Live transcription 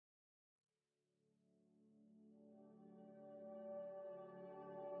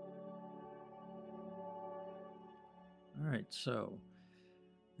Alright, so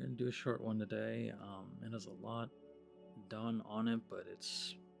I'm gonna do a short one today. It has a lot done on it, but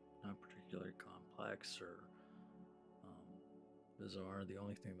it's not particularly complex or um, bizarre. The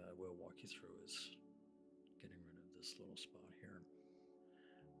only thing that I will walk you through is getting rid of this little spot here.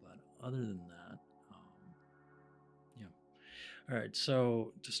 But other than that, um, yeah. Alright,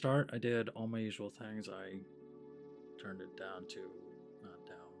 so to start, I did all my usual things. I turned it down to, not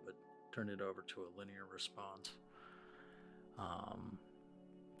down, but turned it over to a linear response. Um,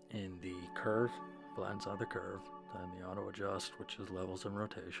 in the curve, flattens out the curve, then the auto adjust, which is levels and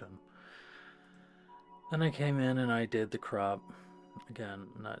rotation. Then I came in and I did the crop. Again,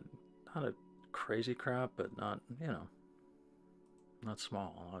 not a crazy crop, but not, not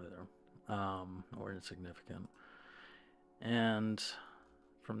small either, or insignificant. And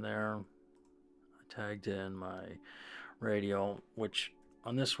from there, I tagged in my radial, which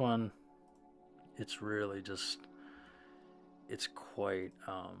on this one, it's really just, it's quite,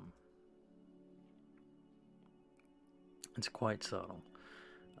 it's quite subtle,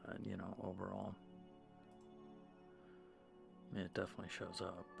 overall. I mean, it definitely shows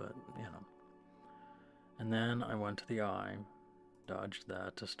up, but. And then I went to the eye, dodged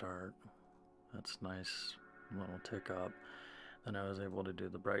that to start. That's nice little tick up. Then I was able to do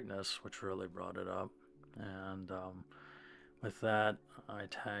the brightness, which really brought it up. And with that, I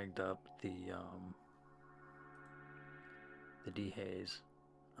tagged up the dehaze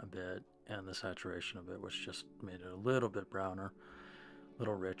a bit and the saturation of it, which just made it a little bit browner, a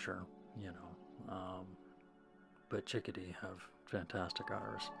little richer, you know. But Chickadee have fantastic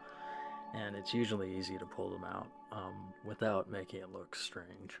iris, and it's usually easy to pull them out without making it look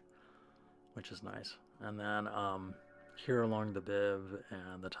strange, which is nice. And then here along the bib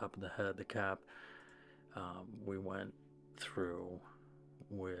and the top of the head, the cap, we went through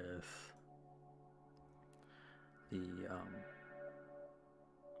with the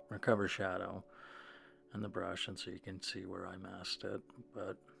recover shadow and the brush, and so you can see where I masked it,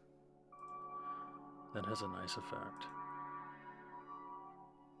 but that has a nice effect.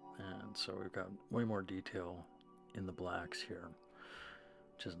 And so we've got way more detail in the blacks here,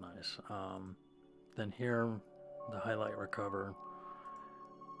 which is nice. Then here, the highlight recover,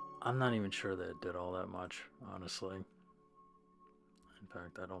 I'm not even sure that it did all that much, honestly. In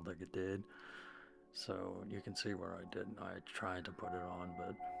fact, I don't think it did. So you can see where I tried to put it on,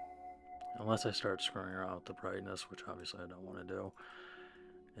 but unless I start screwing around with the brightness, which obviously I don't want to do,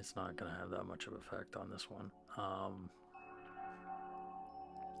 it's not going to have that much of effect on this one.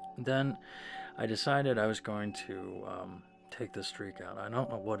 Then I decided I was going to take this streak out. I don't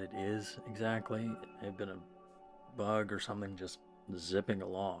know what it is exactly. It had been a bug or something just zipping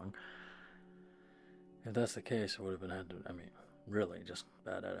along. If that's the case, it would have been really just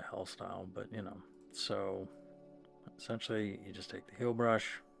bad out of hell style, but So essentially, you just take the heel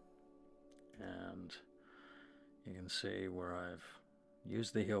brush, and you can see where I've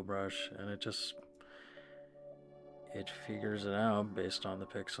used the heel brush, and it figures it out based on the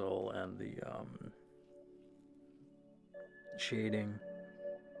pixel and the shading,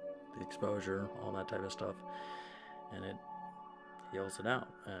 the exposure, all that type of stuff, and it heals it out,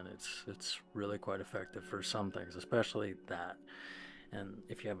 and it's really quite effective for some things, especially that. And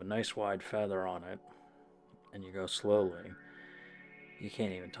if you have a nice wide feather on it and you go slowly, you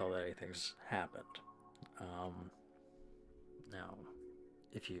can't even tell that anything's happened. Now,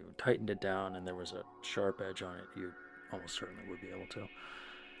 if you tightened it down and there was a sharp edge on it, you almost certainly would be able to.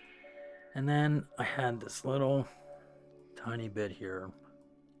 And then I had this little tiny bit here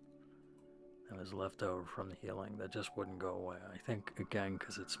that was left over from the healing that just wouldn't go away. I think, again,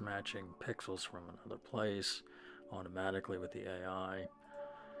 because it's matching pixels from another place automatically with the AI.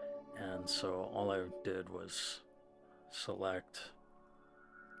 And so all I did was select,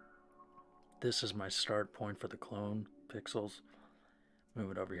 this is my start point for the clone pixels,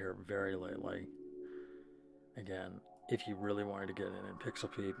 move it over here very lightly. Again, if you really wanted to get in pixel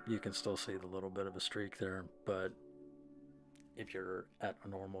peep, you can still see the little bit of a streak there, but if you're at a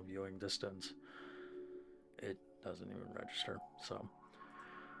normal viewing distance, it doesn't even register. So,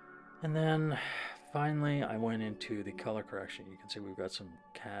 and then finally I went into the color correction. You can see we've got some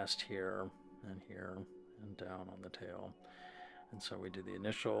cast here and down on the tail. And so we did the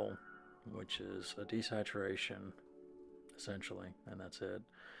initial, which is a desaturation essentially, and that's it.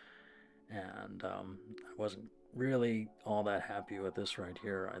 And I wasn't really all that happy with this right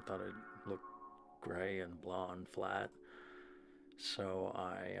here. I thought it looked gray and blonde flat. So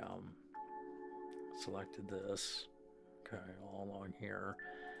I selected this, okay, all along here.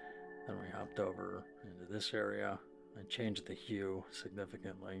 Then we hopped over into this area. I changed the hue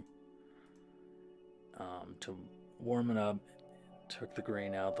significantly to warming up, took the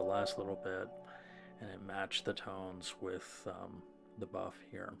green out the last little bit, and it matched the tones with the buff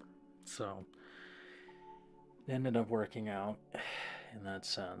here. So it ended up working out in that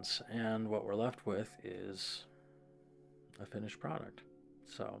sense. And what we're left with is a finished product.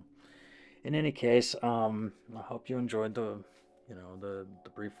 So in any case, I hope you enjoyed the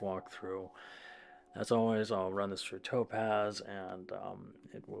brief walkthrough. As always, I'll run this through Topaz, and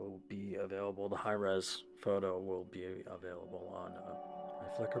it will be available. The high-res photo will be available on my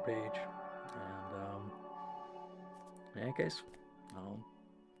Flickr page. And in any case, I'll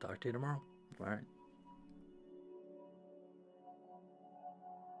talk to you tomorrow. All right.